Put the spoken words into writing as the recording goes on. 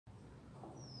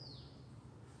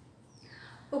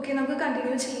Okay, we will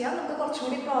continue ചെയ്യാം. നമുക്ക്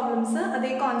കുറച്ചുകൂടി പ്രോബ്ലംസ് അതേ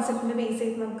കോൺസെപ്റ്റിനെ ബേസ്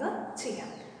ചെയ്ത് നമുക്ക് ചെയ്യാം.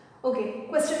 Okay,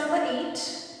 question number 8.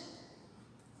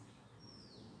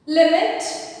 Limit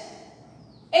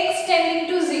x tending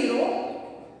to 0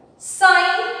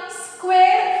 sin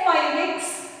square 5x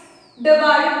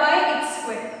divided by x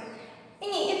square.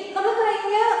 ഇനി നമ്മൾ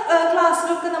കഴിഞ്ഞ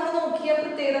ക്ലാസ്സിലൊക്കെ നമ്മൾ നോക്കിയ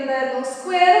പ്രത്യേകത എന്തായിരുന്നു?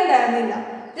 സ്ക്വയർ ഉണ്ടായിരുന്നില്ല,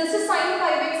 just sin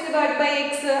 5x divided by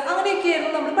x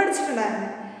അങ്ങനെയൊക്കെയായിരുന്നു നമ്മൾ പഠിച്ചിട്ടുണ്ടായിരുന്നത്.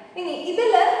 ഇനി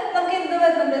ഇതിൽ നമുക്ക് എന്ത്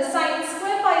വരുന്നുണ്ട്? sin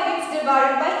square 5x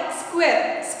divided by square,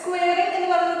 squaring എന്ന്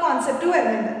പറയുന്ന ഒരു കോൺസെപ്റ്റ്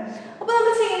വരുന്നുണ്ട്. അപ്പോൾ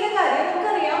നമ്മൾ ചെയ്യുന്ന കാര്യം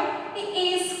നമുക്കറിയാം, ഈ a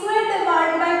square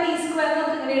divided by b square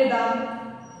നമുക്ക് ഇങ്ങനെ എഴുതാം,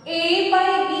 a by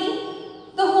b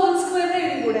the whole square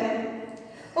എഴുതിക്കൂടെ?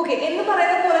 Okay, എന്ന്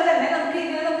പറയുന്ന പോലെ തന്നെ നമുക്ക്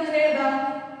ഇങ്ങനെ എഴുതാം,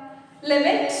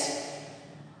 ലിമിറ്റ്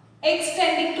x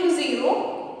tending to 0,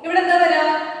 ഇവിടെ എന്താ വരാ?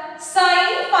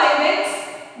 sin 5x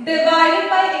divided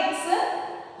by x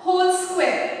whole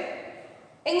square.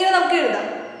 എങ്ങനെ നമുക്ക് എഴുതാം?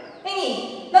 ഇനി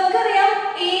നമുക്കറിയാം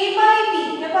a by b,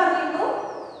 ഞാൻ പറഞ്ഞിരുന്നു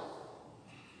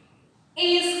a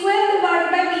square divided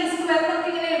by b square നമുക്ക്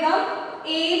ഇങ്ങനെ എഴുതാം,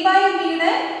 a by b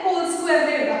യുടെ whole square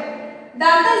എഴുതാം.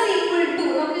 That is equal to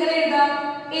നമുക്ക് ഇങ്ങനെ എഴുതാം,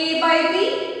 a by b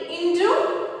into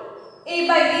a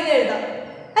by b എഴുതാം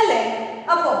അല്ലേ?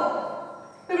 അപ്പോൾ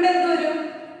ഇവിടെ എന്ത് വരും?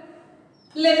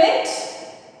 ലിമിറ്റ്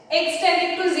x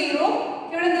tending to 0,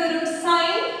 ഇവിടെ എന്ത് വരും?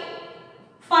 sin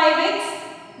 5x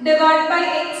divided by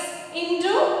x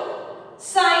into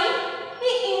sin,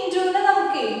 ഈ into നെ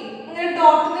നമുക്ക് ഇങ്ങനെ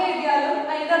ഡോട്ട് എഴുതിയാലും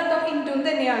അതിന്റെ അർത്ഥം into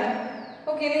തന്നെയാണ്.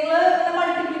 ഓക്കെ, നിങ്ങൾ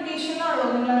മൾട്ടിപ്ലിക്കേഷൻ ആണല്ലോ,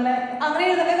 നിങ്ങൾ അങ്ങനെ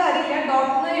എഴുതേണ്ട കാര്യമില്ല,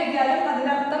 ഡോട്ട് എഴുതിയാലും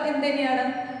അതിന്റെ അർത്ഥം എന്ത് തന്നെയാണ്?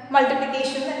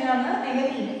 മൾട്ടിപ്ലിക്കേഷൻ തന്നെയാണ് അതിന്റെ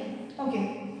മീനിങ്. ഓക്കെ,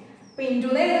 അപ്പൊ into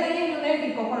എഴുതണമെങ്കിൽ into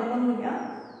എഴുതിക്കോ, കുഴപ്പമൊന്നുമില്ല.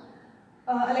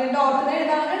 അല്ലെങ്കിൽ ഡോട്ട്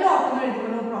എഴുതാണെങ്കിൽ ഡോട്ട് എഴുതിക്കോ,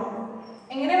 നോ പ്രോബ്ലം.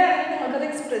 എങ്ങനെ വേണമെങ്കിൽ നിങ്ങൾക്കത്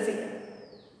എക്സ്പ്രസ് ചെയ്യാം.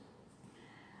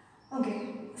 ഓക്കെ,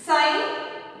 സൈൻ,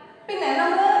 പിന്നെ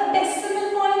നമ്മൾ ഡെസിമൽ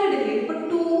പോയിന്റ് എടുക്കില്ലേ, ഇപ്പൊ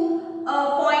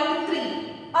 2.3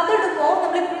 അതെടുക്കുമ്പോൾ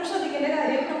നമ്മൾ എപ്പോഴും ശ്രദ്ധിക്കേണ്ട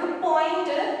കാര്യം, നമ്മൾ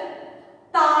പോയിന്റ്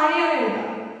താഴെയാണ്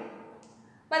എഴുതാം.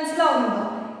 മനസ്സിലാവുന്നുണ്ടോ?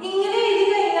 ഇങ്ങനെ എഴുതി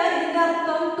കഴിഞ്ഞാൽ ഇതിന്റെ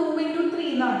അർത്ഥം 2 into 3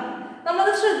 എന്നാണ്.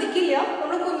 നമ്മളത് ശ്രദ്ധിക്കില്ല.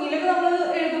 നമ്മൾ കുഞ്ഞിലൊക്കെ നമ്മൾ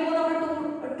എഴുതുമ്പോൾ നമ്മൾ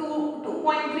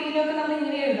 2.3 നമ്മൾ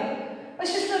ഇങ്ങനെ എഴുതാം.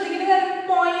 പക്ഷെ ശ്രദ്ധിക്കേണ്ട കാര്യം,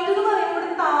 പോയിന്റ് എന്ന് പറയുമ്പോൾ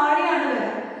താഴെയാണ് വരിക.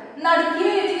 നടുക്കിൽ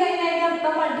എഴുതി കഴിഞ്ഞാൽ അതിന്റെ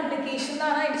അർത്ഥം മൾട്ടിപ്ലിക്കേഷൻ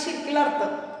എന്നാണ് അതിന്റെ ശരിക്കുള്ള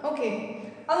അർത്ഥം. ഓക്കെ,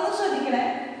 അതൊന്ന് ശ്രദ്ധിക്കണേ.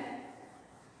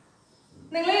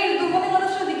 നിങ്ങൾ എഴുതുമ്പോൾ നിങ്ങൾ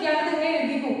ശ്രദ്ധിക്കാണ്ട് നിങ്ങൾ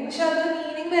എഴുതി പോകും, പക്ഷെ അത്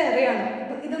മീനിങ് വേറെയാണ്.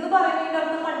 ഇതെന്ന് പറയുന്നതിന്റെ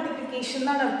അർത്ഥം മൾട്ടിപ്ലിക്കേഷൻ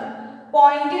എന്നാണ് അർത്ഥം.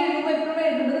 പോയിന്റ് എഴുതുമ്പോൾ എപ്പോഴും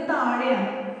എഴുതുന്നത് താഴെയാണ്,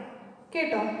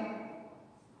 കേട്ടോ?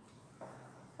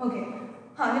 ഓക്കെ,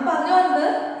 ഞാൻ പറഞ്ഞു വന്നത്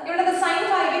ഇവിടെ sin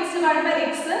 5x divided by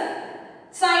x,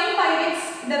 sin 5x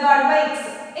divided by x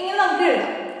എങ്ങനെ നമുക്ക്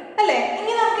എഴുതാം അല്ലേ?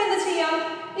 ഇനി നമുക്ക് എന്ത് ചെയ്യാം?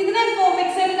 ഇതിനെ f of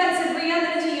x ആയിട്ട് കൺസിഡർ ചെയ്യാം,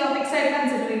 ഇതിനെ g of x ആയിട്ട്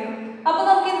കൺസിഡർ ചെയ്യാം. അപ്പോൾ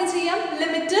നമുക്ക് എന്ത് ചെയ്യാം?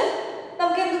 ലിമിറ്റ്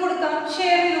നമുക്ക് എന്ത് കൊടുക്കാം?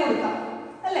 ഷെയർ ചെയ്ത് കൊടുക്കാം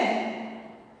അല്ലേ?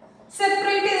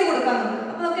 സെപ്പറേറ്റ് ചെയ്ത് കൊടുക്കാം നമുക്ക്.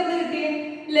 അപ്പോൾ നമുക്ക് എന്ത് കിട്ടി?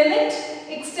 Limit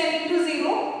x tending to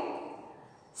 0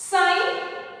 sin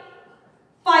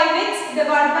 5x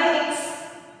divided by x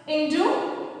into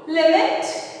limit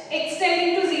x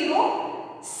tending to 0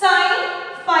 sin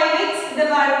 5x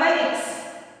divided by x.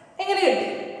 എങ്ങനെ കിട്ടി?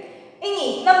 ഇനി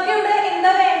നമുക്ക് ഇവിടെ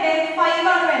എന്താ വേണ്ടേ? 5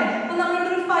 ആണ് വേണ്ടത്. അപ്പോൾ നമ്മൾ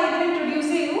ഇവിടെ ഒരു 5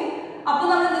 ഇൻട്രൊഡ്യൂസ് ചെയ്തു. അപ്പോൾ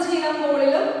നമ്മൾ എന്ത് ചെയ്യണം?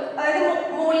 മുകളിലും, അതായത്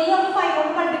മുകളിൽ നമ്മൾ 5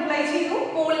 കൊണ്ട് മൾട്ടിപ്ലൈ ചെയ്തു,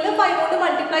 മുകളിൽ 5 കൊണ്ട്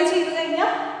മൾട്ടിപ്ലൈ ചെയ്ത്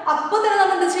കഴിഞ്ഞാൽ അപ്പോൾ തന്നെ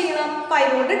നമ്മൾ എന്ത് ചെയ്യണം? 5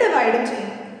 കൊണ്ട് ഡിവൈഡും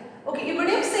ചെയ്യണം. ഓക്കെ,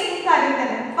 ഇവിടെയും സെയിം കാര്യം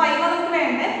തന്നെ. 5 ആണ് നമുക്ക്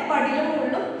വേണ്ടത്, അപ്പോൾ അടിയിലും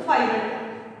മുകളിലും 5 എടുക്കാം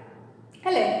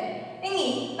അല്ലേ? ഇനി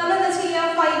നമ്മൾ എന്താ ചെയ്യുക?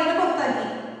 5നെ പുറത്താക്കി.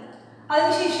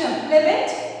 അതിനുശേഷം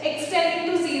limit x tending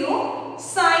to 0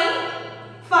 sin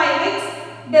 5x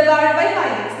divided by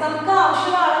 5x. നമുക്ക്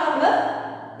ആവശ്യമാണ് നമ്മൾ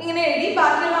ഇങ്ങനെ എഴുതി,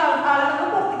 ബാക്കിയുള്ള ആളെ നമ്മൾ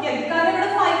പുറത്തേക്ക് ആക്കി. കാരണം ഇവിടെ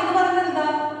 5 എന്ന് പറയുന്നത് എന്താ?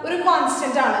 ഒരു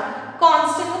കോൺസ്റ്റന്റ് ആണ്.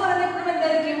 കോൺസ്റ്റന്റ് എന്ന് പറയുന്നത് എപ്പോഴും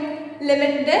എന്തായിരിക്കും?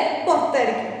 ലിമിറ്റിന്റെ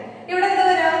പുറത്തായിരിക്കും. ഇവിടെ എന്താ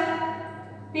വരാ?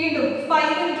 വീണ്ടും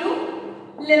 5 into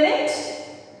limit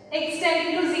x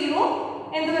tending to 0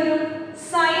 എന്ത് വരും?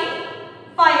 sin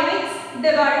 5x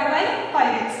divided by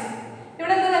 5x.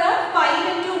 ഇവിടെ എന്താ വരാ? 5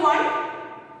 into 1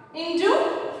 into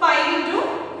 5 into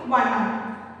 1 ആണ്.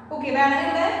 ഓക്കെ, വേണമെങ്കിൽ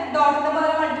ഇവിടെ ഡോട്ടിന്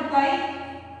പകരം മൾട്ടിപ്ലൈ,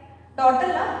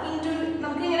 ഡോട്ടല്ല ഇൻറ്റു,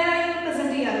 നമുക്ക് ഇങ്ങനെ വേണമെങ്കിൽ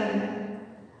പ്രസന്റ് ചെയ്യാറുണ്ട്.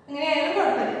 ഇങ്ങനെയായാലും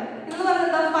കുഴപ്പമില്ല. ഇതെന്ന് പറയുന്നത്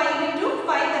എന്താ? 5 into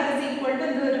 5 that is equal to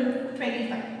എന്ത് വരും?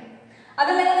 25.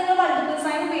 അതല്ലെങ്കിൽ നിങ്ങൾ മൾട്ടിപ്പിൾ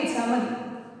സൈൻ ഉപയോഗിച്ചാൽ മതി,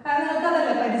 കാരണം നിങ്ങൾക്ക്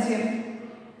അതല്ല പരിചയം.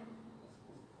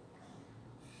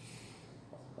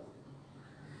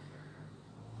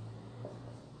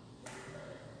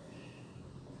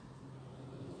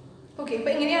 ഓക്കെ, ഇപ്പൊ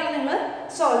ഇങ്ങനെയാണ് നിങ്ങൾ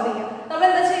സോൾവ് ചെയ്യുക. നമ്മൾ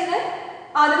എന്താ ചെയ്യുന്നത്?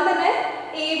 ആദ്യം തന്നെ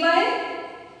a by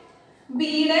b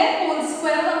യുടെ ഹോൾ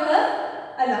സ്ക്വയർ നമ്മൾ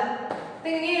അല്ല,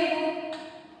 എങ്ങനെയായിരുന്നു?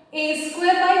 a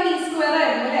square by b square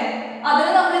ആയിരുന്നു അല്ലേ?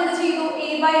 അതിന് നമ്മൾ എന്ത് ചെയ്തു? a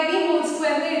by by b whole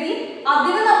square എന്ന് എഴുതി.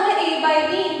 അതിനെ നമ്മൾ a by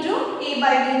b into a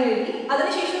by b എന്ന് എഴുതി.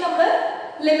 അതിനുശേഷം നമ്മൾ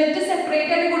ലിമിറ്റ്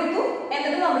സെപ്പറേറ്റ് ആയിട്ട് കൊടുത്തു,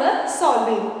 എന്നിട്ട് നമ്മൾ സോൾവ്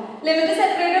ചെയ്തു. ലിമിറ്റ്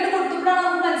സെപ്പറേറ്റ് ആയിട്ട് കൊടുത്തപ്പോഴാണ്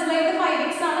നമുക്ക് മനസ്സിലായത്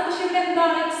 5x ആണ്, പക്ഷെ ഇവിടെ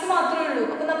എന്താണ് x മാത്രമേ ഉള്ളൂ.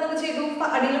 അപ്പോൾ നമ്മൾ എന്ത് ചെയ്തു,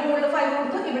 അടിയിൽ മുകളിൽ 5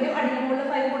 കൊടുത്തു, ഇവിടെയും അടിയിൽ മുകളിൽ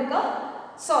 5 കൊടുക്കുക,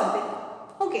 സോൾവ് ചെയ്തു.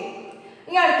 ഓക്കെ,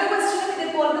 ഈ അടുത്ത ക്വസ്റ്റ്യനും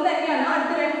ഇതേപോലെ തന്നെയാണ്,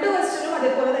 അടുത്ത 2 ക്വസ്റ്റ്യനും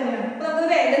അതേപോലെ തന്നെയാണ്. അപ്പോൾ നമുക്ക്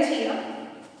വേഗം ചെയ്യാം.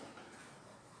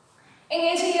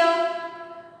 എങ്ങനെ ചെയ്യാം?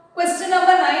 Question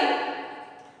number 9,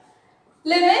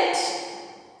 limit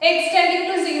x tending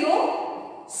to 0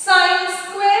 sin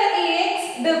square ax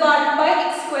divided by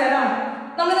x square ആണ്.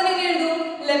 നമ്മൾ ഇതിനെ എങ്ങനെ എഴുതും?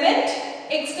 Limit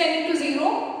x tending to 0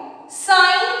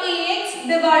 sin ax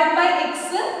divided by x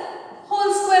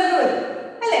whole square വരും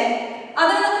അല്ലേ?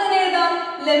 അതിനെ നമുക്ക് എങ്ങനെ എഴുതാം?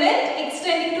 Limit x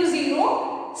tending to 0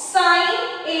 sin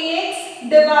ax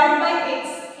divided by x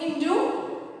into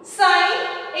sin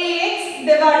ax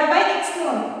divided by x എന്ന്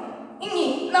വന്നു. ഇനി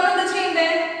നമ്മൾ എന്താ ചെയ്യണ്ടേ?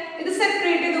 ഇത്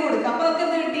സെപ്പറേറ്റ് ചെയ്ത് കൊടുക്കാം. അപ്പോൾ നമുക്ക്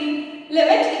എന്ത് കിട്ടി?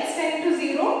 Limit x tending to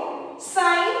 0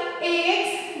 sin ax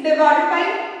divided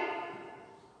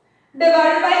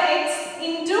by x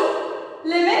into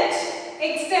limit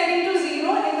x tending to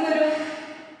 0 എന്ത് വരും?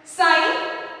 sin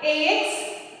ax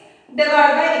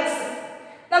divided by x.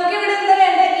 നമുക്ക് ഇവിടെ എന്താ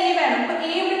വേണ്ടേ? a വേണം. അപ്പോൾ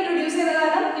a ഇവിടെ ഇൻട്രൊഡ്യൂസ് ചെയ്ത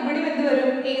കാരണം ഇവിടെ എന്ത്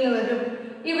വരും? a എന്ന് വരും.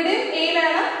 ഇവിടെ a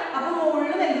വേണം, അപ്പോൾ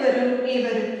മുകളിലും എന്ത് വരും? a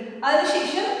വരും.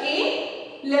 അതിനുശേഷം a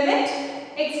limit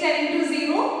x tending to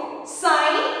 0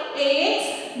 sin ax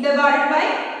divided by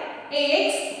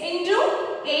ax into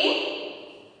a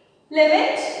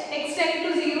limit x tending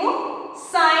to 0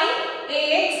 sin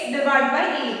ax divided by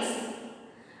ax.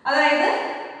 അതായത്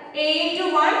a into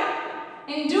 1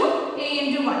 into a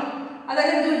into 1.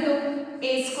 അതായത് എന്ത് കിട്ടും?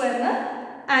 a square ന്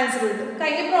ആൻസർ കിട്ടും.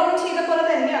 കഴിഞ്ഞ പ്രോബ്ലം ചെയ്ത പോലെ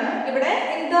തന്നെയാണ്. ഇവിടെ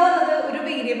എന്താ വന്നത്? ഒരു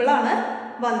വേരിയബിൾ ആണ്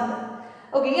വന്നത്.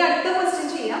 ഓക്കെ, ഇനി അടുത്ത ക്വസ്റ്റ്യൻ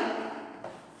ചെയ്യാം.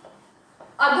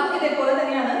 അതും ഇതേപോലെ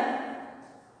തന്നെയാണ്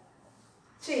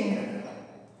ചെയ്യുന്നത്.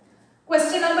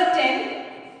 Question number 10,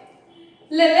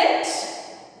 limit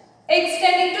x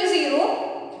tending to 0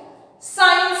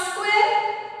 sin square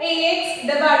ax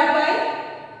divided by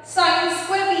sin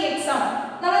square bx ആണ്.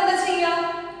 നമ്മൾ എന്താ ചെയ്യാം?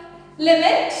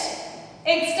 Limit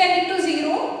x tending to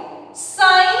 0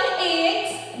 sin ax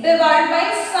divided by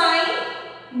sin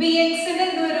bx ന്റെ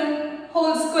എന്ത് വരും?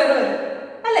 ഹോൾ സ്ക്വയർ വരും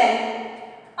അല്ലേ?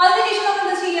 അതിനുശേഷം നമ്മൾ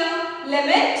എന്താ ചെയ്യാം?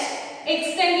 Limit x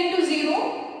tending to 0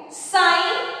 sin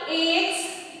ax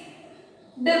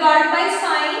divided by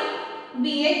sin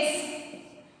bx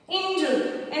into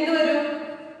എന്ത് വരും?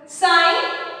 sin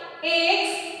ax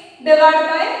divided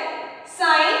by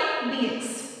sin bx.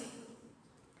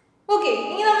 Okay,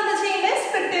 ഇനി നമ്മൾ എന്താ ചെയ്യേണ്ടത്?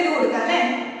 സ്പ്ലിറ്റ് ചെയ്ത് കൊടുക്കാം അല്ലേ?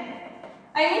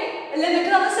 ഐ മീൻ ലിമിറ്റ്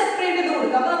നമ്മൾ സെപ്പറേറ്റ് ചെയ്ത്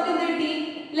കൊടുക്കാം. അപ്പോൾ നമുക്ക് എന്ത് കിട്ടി?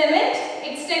 Limit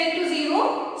x tending to 0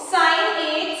 sin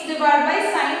ax divided by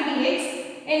sin bx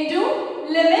into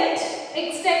limit x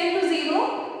tending to 0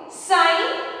 sin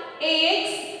ax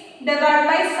divided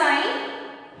by sin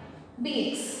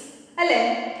bx അല്ലേ?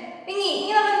 ഇനി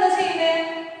നമ്മൾ എന്താ ചെയ്യേണ്ടത്?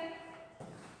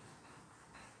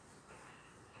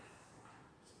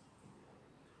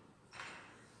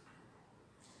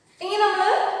 ഇനി നമ്മൾ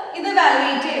ഇത്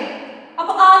വാല്യുവേറ്റ് ചെയ്യണം.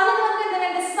 അപ്പോൾ ആദ്യം നമുക്ക് എന്താ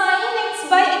വേണ്ടത്? sin x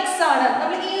by x ആണ്.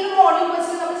 നമ്മൾ ഈ ഒരു മോഡൽ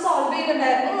ക്വസ്റ്റ്യൻ നമ്മൾ സോൾവ്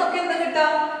ചെയ്തിട്ടുണ്ടായിരുന്നു. നമുക്ക് എന്താ കിട്ടുക?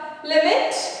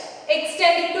 Limit x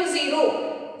tending to 0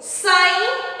 sin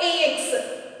ax.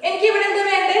 എനിക്ക് ഇവിടെ എന്താ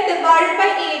വേണ്ടത്? ഡിവൈഡ് ബൈ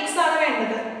ax ആണ്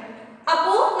വേണ്ടത്.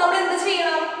 അപ്പോൾ നമ്മൾ എന്ത്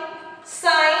ചെയ്യണം?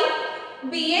 sin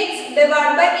bx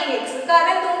divided by ax.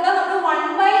 കാരണം എന്തുകൊണ്ടാണ്? നമ്മൾ 1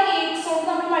 by ax കൊണ്ട്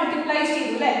നമ്മൾ മൾട്ടിപ്ലൈ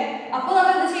ചെയ്തു അല്ലേ? അപ്പോൾ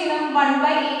നമ്മൾ എന്ത് ചെയ്യണം? 1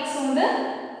 by ax കൊണ്ട്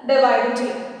ഡിവൈഡ്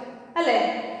ചെയ്യും അല്ലേ?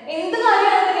 എന്ത്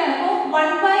കാര്യമാണ് തന്നെയാണ്. അപ്പോൾ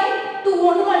 1 by 2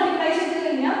 കൊണ്ട് മൾട്ടിപ്ലൈ ചെയ്ത്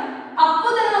കഴിഞ്ഞാൽ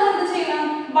അപ്പോൾ തന്നെ നമ്മൾ എന്ത് ചെയ്യണം?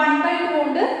 1 by 2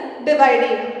 കൊണ്ട് ഡിവൈഡ്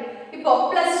ചെയ്യണം. ഇപ്പോൾ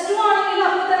 +2 ആണെങ്കിൽ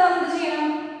അപ്പോൾ തന്നെ നമ്മൾ എന്ത്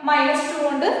ചെയ്യണം? -2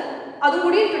 കൊണ്ട്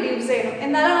അതുകൂടി ഇൻട്രൊഡ്യൂസ് ചെയ്യണം.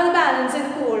 എന്നാലാണ് അത് ബാലൻസ്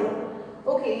ചെയ്ത് പോവുള്ളൂ.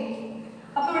 ഓക്കെ,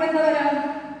 അപ്പോൾ ഇവിടെ എന്താ വരാം?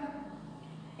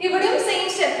 ഇവിടെയും സെയിം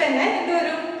സ്റ്റെപ്പ് തന്നെ. എന്ത്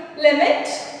വരും?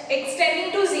 ലിമിറ്റ് x tending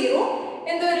to 0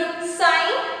 എന്ത് വരും?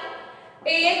 sin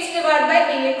ax divided by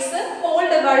ax whole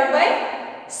divided by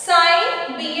sin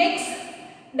bx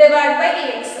divided by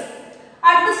ax.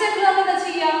 അടുത്ത സ്റ്റെപ്പിൽ നമ്മൾ എന്താ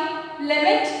ചെയ്യാം?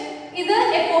 ലിമിറ്റ് ഇത്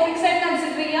f of x ആയിട്ട്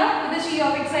കൺസിഡർ ചെയ്യാം, ഇത് g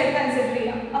of x ആയിട്ട് കൺസിഡർ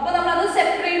ചെയ്യാം. അപ്പോൾ നമ്മൾ അത്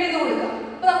സെപ്പറേറ്റ് ചെയ്ത് കൊടുക്കാം.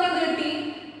 അപ്പോൾ നമുക്ക് എന്ത് കിട്ടി?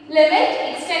 Limit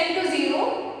x tending to 0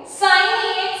 sin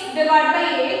ax divided by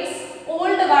ax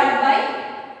whole divided by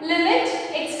limit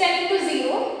x tending to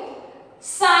 0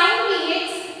 sin bx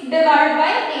divided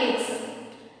by ax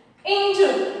into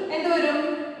എന്ത് വരും?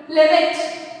 limit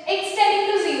x tending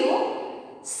to 0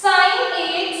 sin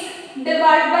ax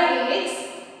divided by ax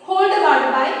whole divided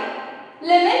by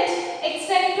limit x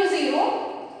tending to 0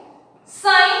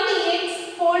 sin bx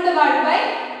whole divided by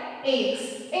ax.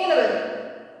 എങ്ങനെ വരും?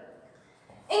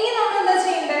 ഇനി നമ്മൾ എന്താ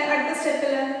ചെയ്യേണ്ടത്? അടുത്ത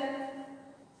സ്റ്റെപ്പിൽ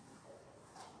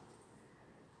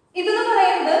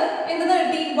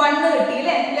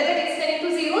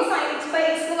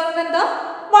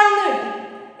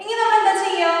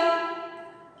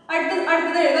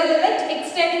എഴുതാം. ലിമിറ്റ്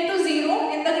എക്സ്റ്റെൻഡിങ് ടു 0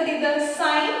 എന്താ കിട്ടിയത്?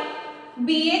 sin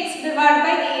bx divided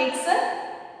by ax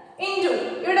into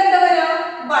ഇവിടെ എന്താ വരിക?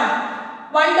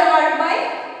 1 divided by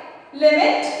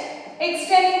limit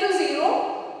extending to 0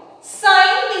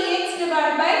 sin bx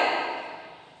divided by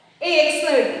ax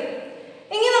എന്ന് കിട്ടി.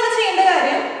 ഇനി നമ്മൾ ചെയ്യേണ്ട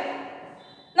കാര്യം,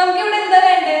 നമുക്ക് ഇവിടെ എന്താ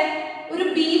വേണ്ടേ? ഒരു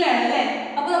b വേണം അല്ലേ?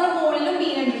 അപ്പോൾ നമ്മൾ മുകളിലും b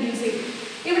നെ ഇൻട്രൊഡ്യൂസ് ചെയ്തു.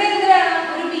 ഇവിടെ എന്ത് വേണം?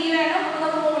 ഒരു b വേണം. അപ്പോൾ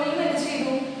നമ്മൾ മുകളിലും എന്ത്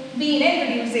ചെയ്തു? b നെ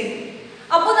ഇൻട്രൊഡ്യൂസ് ചെയ്തു.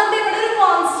 അപ്പോൾ നമ്മുടെ ഇവിടെ ഒരു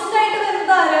കോൺസ്റ്റന്റ് ആയിട്ട്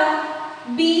വരുന്നത് ആരാ?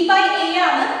 b by a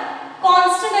ആണ്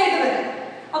കോൺസ്റ്റന്റ് ആയിട്ട് വരും.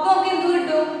 അപ്പോൾ നമുക്ക് എന്ത്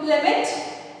കിട്ടും? Limit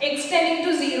extending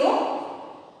to 0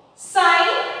 sin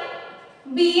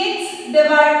bx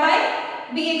divided by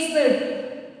bx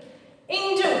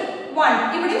into 1.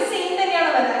 ഇവിടെ സെയിം തന്നെയാണ്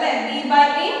വരുന്നത് അല്ലേ? b by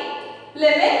a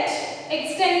limit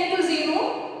extending to 0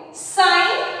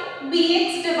 sin bx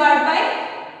divided by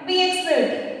bx.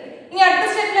 ഇനി അടുത്ത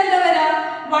സ്റ്റെപ്പിൽ എന്താ വരാ?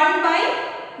 1 by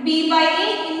b by a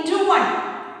into 1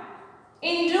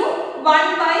 into 1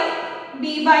 by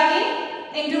b by a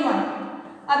into 1.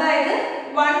 അതായത്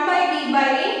 1 by b by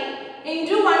a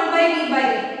into 1 by b by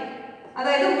a.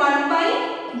 അതായത് 1 by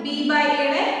b by a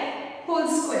യുടെ whole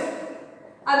square.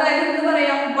 അതായത് എന്ത്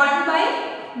പറയാം? 1 by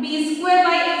b square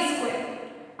by a square.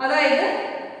 അതായത്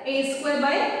a square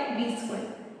by b square.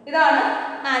 ഇതാണ്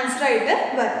answer ആയിട്ട്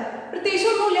വരുന്നത്. പ്രത്യേകിച്ച്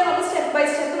ഒന്നുമില്ല, നമ്മൾ സ്റ്റെപ്പ് ബൈ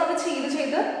സ്റ്റെപ്പ് നമ്മൾ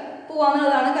ചെയ്ത്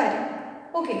പോവാന്നുള്ളതാണ് കാര്യം.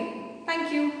 Okay, thank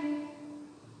you.